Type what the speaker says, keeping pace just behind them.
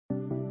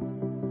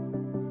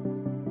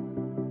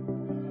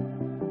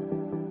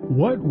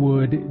What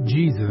would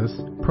Jesus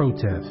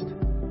protest?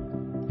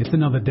 It's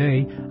another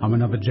day. I'm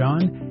another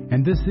John,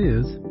 and this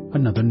is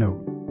Another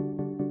Note.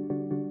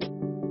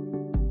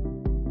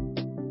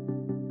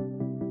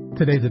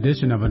 Today's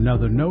edition of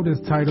Another Note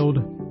is titled,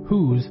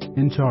 Who's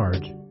in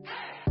Charge?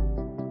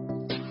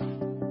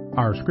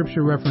 Our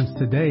scripture reference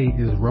today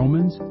is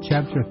Romans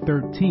chapter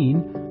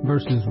 13,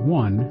 verses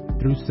 1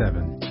 through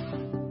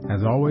 7.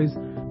 As always,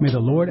 may the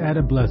Lord add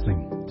a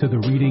blessing to the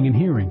reading and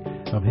hearing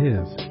of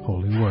His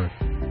holy word.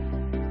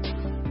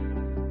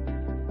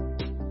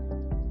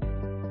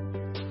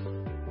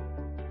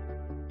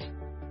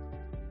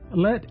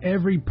 Let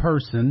every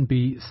person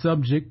be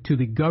subject to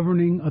the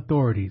governing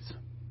authorities,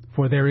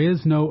 for there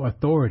is no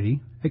authority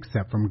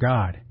except from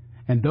God,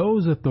 and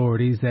those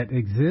authorities that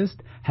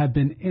exist have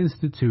been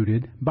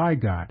instituted by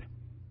God.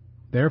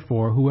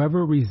 Therefore,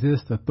 whoever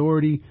resists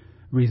authority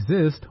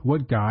resists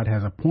what God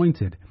has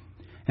appointed,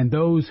 and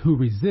those who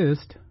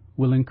resist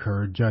will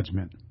incur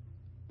judgment.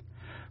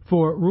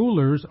 For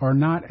rulers are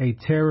not a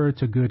terror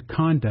to good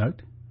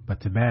conduct,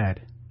 but to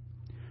bad.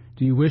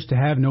 Do you wish to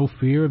have no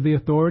fear of the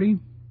authority?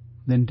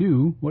 Then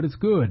do what is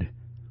good,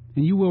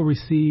 and you will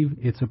receive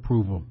its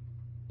approval.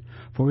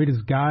 For it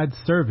is God's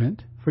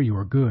servant for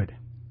your good.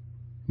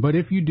 But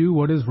if you do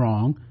what is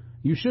wrong,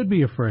 you should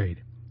be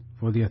afraid,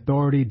 for the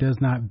authority does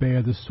not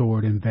bear the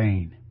sword in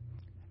vain.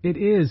 It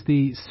is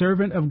the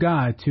servant of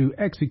God to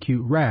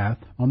execute wrath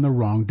on the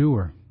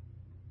wrongdoer.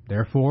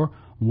 Therefore,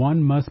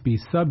 one must be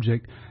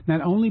subject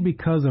not only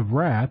because of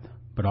wrath,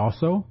 but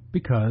also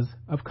because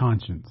of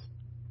conscience.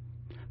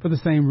 For the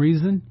same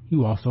reason,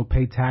 you also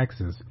pay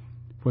taxes,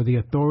 for the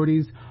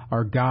authorities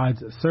are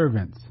God's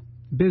servants,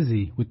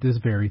 busy with this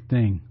very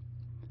thing.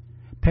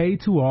 Pay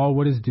to all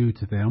what is due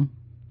to them,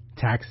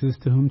 taxes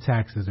to whom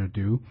taxes are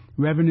due,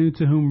 revenue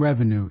to whom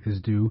revenue is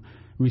due,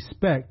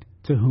 respect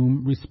to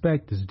whom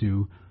respect is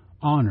due,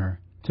 honor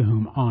to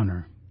whom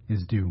honor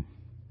is due.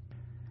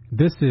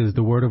 This is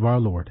the word of our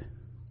Lord.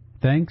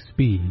 Thanks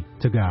be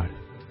to God.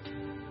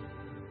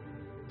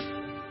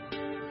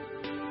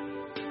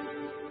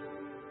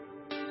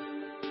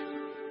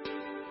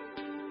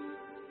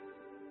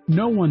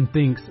 No one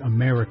thinks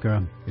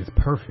America is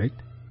perfect.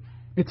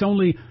 It's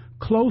only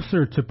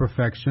closer to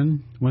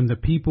perfection when the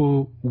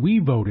people we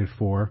voted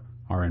for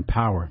are in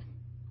power.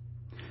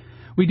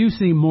 We do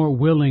seem more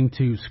willing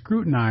to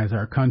scrutinize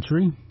our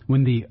country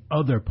when the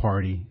other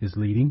party is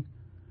leading.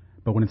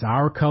 But when it's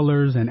our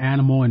colors and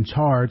animal in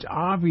charge,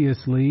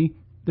 obviously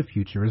the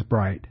future is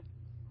bright.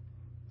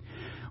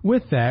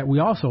 With that, we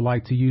also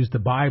like to use the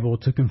Bible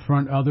to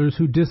confront others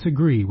who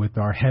disagree with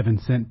our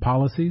heaven-sent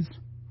policies.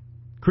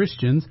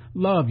 Christians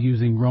love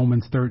using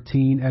Romans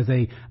 13 as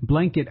a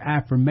blanket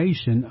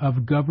affirmation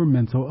of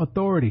governmental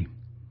authority.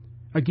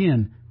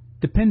 Again,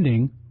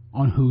 depending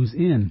on who's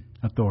in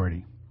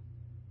authority.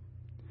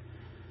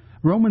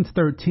 Romans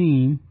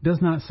 13 does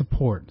not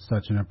support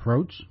such an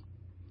approach.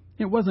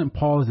 It wasn't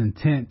Paul's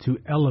intent to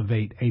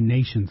elevate a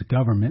nation's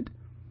government.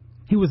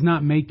 He was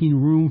not making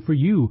room for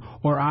you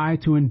or I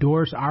to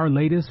endorse our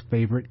latest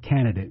favorite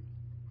candidate.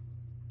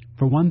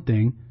 For one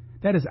thing,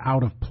 that is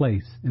out of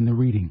place in the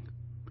reading.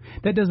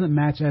 That doesn't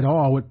match at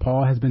all what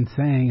Paul has been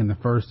saying in the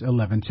first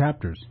 11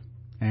 chapters,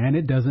 and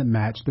it doesn't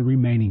match the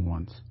remaining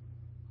ones.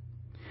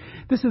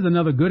 This is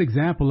another good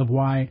example of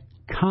why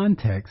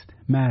context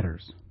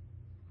matters.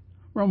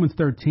 Romans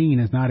 13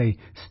 is not a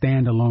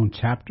standalone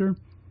chapter,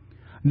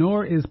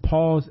 nor is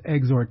Paul's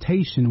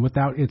exhortation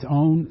without its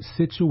own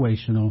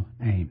situational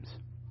aims.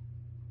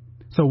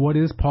 So what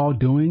is Paul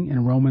doing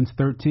in Romans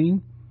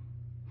 13?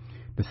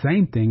 The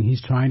same thing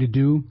he's trying to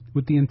do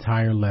with the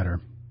entire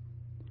letter.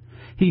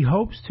 He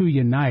hopes to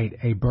unite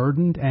a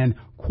burdened and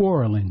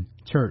quarreling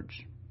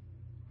church.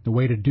 The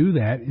way to do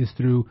that is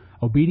through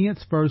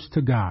obedience first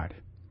to God,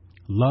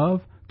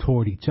 love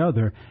toward each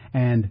other,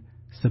 and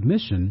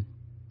submission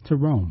to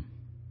Rome.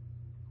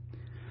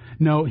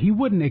 No, he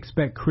wouldn't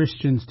expect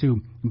Christians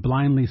to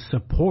blindly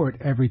support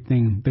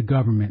everything the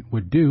government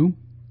would do.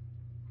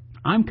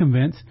 I'm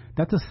convinced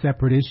that's a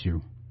separate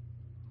issue.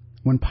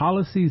 When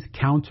policies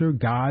counter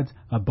God's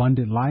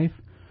abundant life,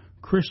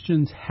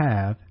 Christians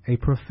have a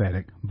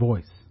prophetic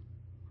voice.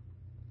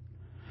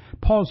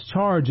 Paul's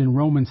charge in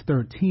Romans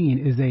 13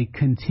 is a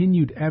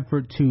continued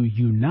effort to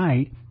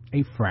unite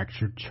a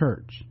fractured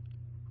church.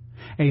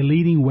 A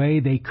leading way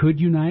they could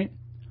unite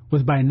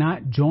was by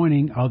not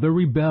joining other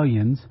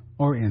rebellions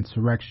or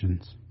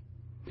insurrections.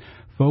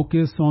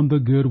 Focus on the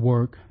good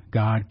work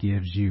God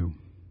gives you.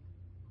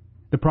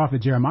 The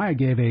prophet Jeremiah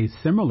gave a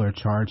similar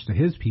charge to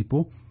his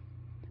people,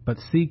 but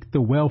seek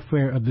the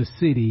welfare of the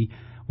city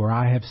where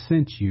I have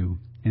sent you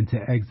into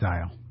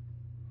exile.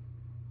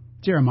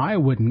 Jeremiah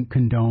wouldn't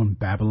condone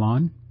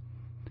Babylon.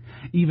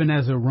 Even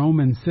as a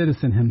Roman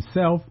citizen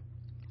himself,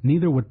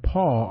 neither would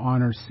Paul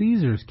honor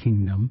Caesar's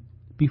kingdom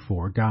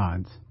before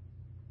God's.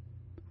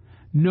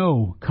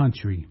 No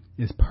country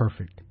is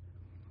perfect.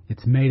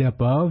 It's made up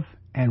of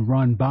and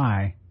run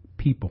by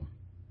people.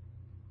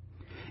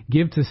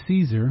 Give to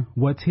Caesar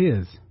what's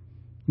his.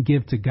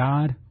 Give to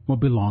God what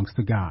belongs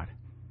to God.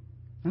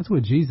 That's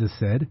what Jesus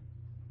said.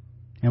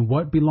 And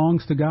what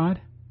belongs to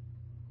God?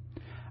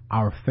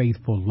 Our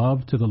faithful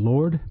love to the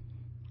Lord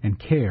and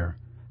care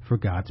for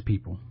God's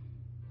people.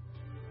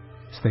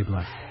 Stay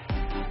blessed.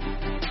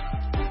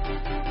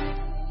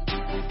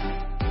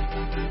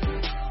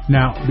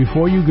 Now,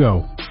 before you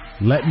go,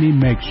 let me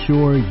make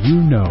sure you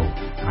know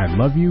I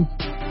love you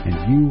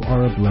and you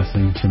are a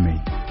blessing to me.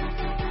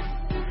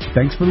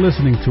 Thanks for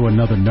listening to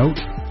another note.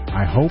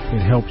 I hope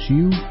it helps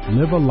you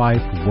live a life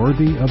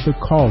worthy of the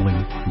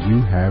calling you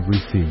have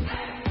received.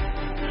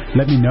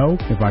 Let me know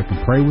if I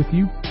can pray with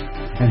you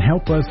and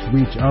help us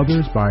reach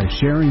others by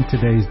sharing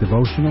today's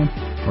devotional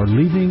or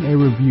leaving a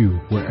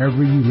review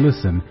wherever you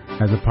listen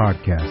as a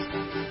podcast.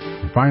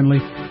 And finally,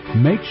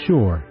 make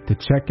sure to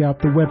check out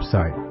the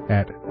website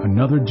at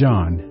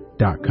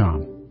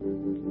anotherjohn.com.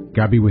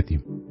 God be with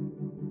you.